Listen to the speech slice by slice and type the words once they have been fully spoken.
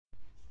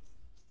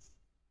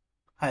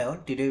Hi all,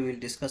 today we will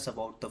discuss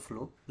about the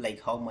flow,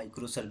 like how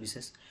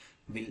microservices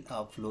will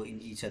flow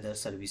in each other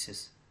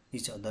services,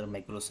 each other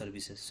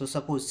microservices. So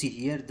suppose, see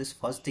here, this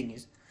first thing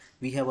is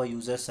we have a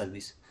user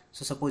service.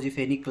 So suppose if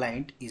any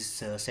client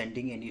is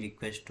sending any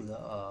request to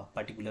the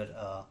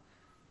particular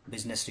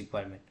business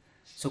requirement.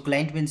 So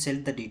client will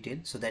send the detail,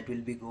 so that will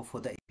be go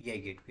for the API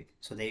gateway.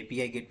 So the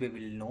API gateway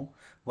will know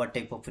what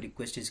type of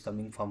request is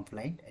coming from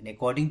client, and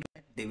according to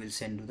that they will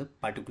send to the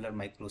particular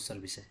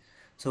microservices.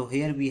 So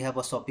here we have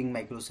a shopping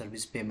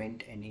microservice,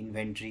 payment and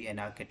inventory and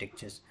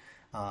architectures.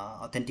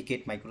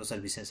 Authenticate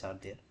microservices are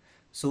there.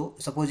 So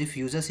suppose if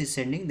users is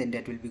sending, then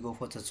that will be go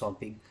for the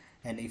shopping,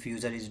 and if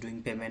user is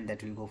doing payment,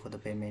 that will go for the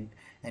payment,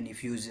 and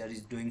if user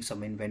is doing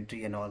some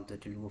inventory and all,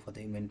 that will go for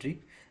the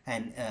inventory,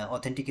 and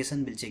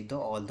authentication will check the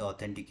all the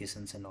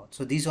authentications and all.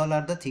 So these all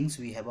are the things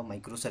we have a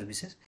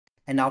microservices,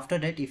 and after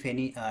that if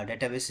any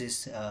database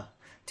is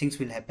things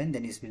will happen,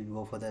 then it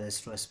will go for the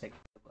retrospect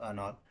and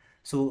all.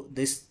 So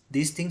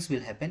these things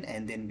will happen,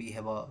 and then we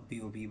have a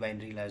BOB,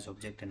 binary large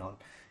object and all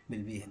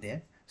will be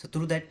there. So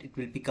through that it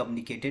will be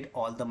communicated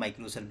all the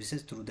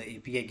microservices through the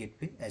API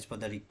gateway as per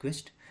the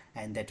request,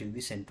 and that will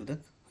be sent to the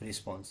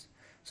response.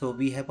 So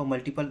we have a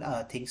multiple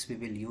things we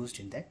will use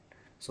in that.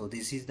 So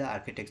this is the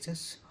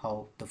architectures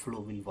how the flow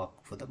will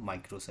work for the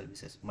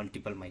microservices,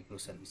 multiple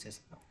microservices.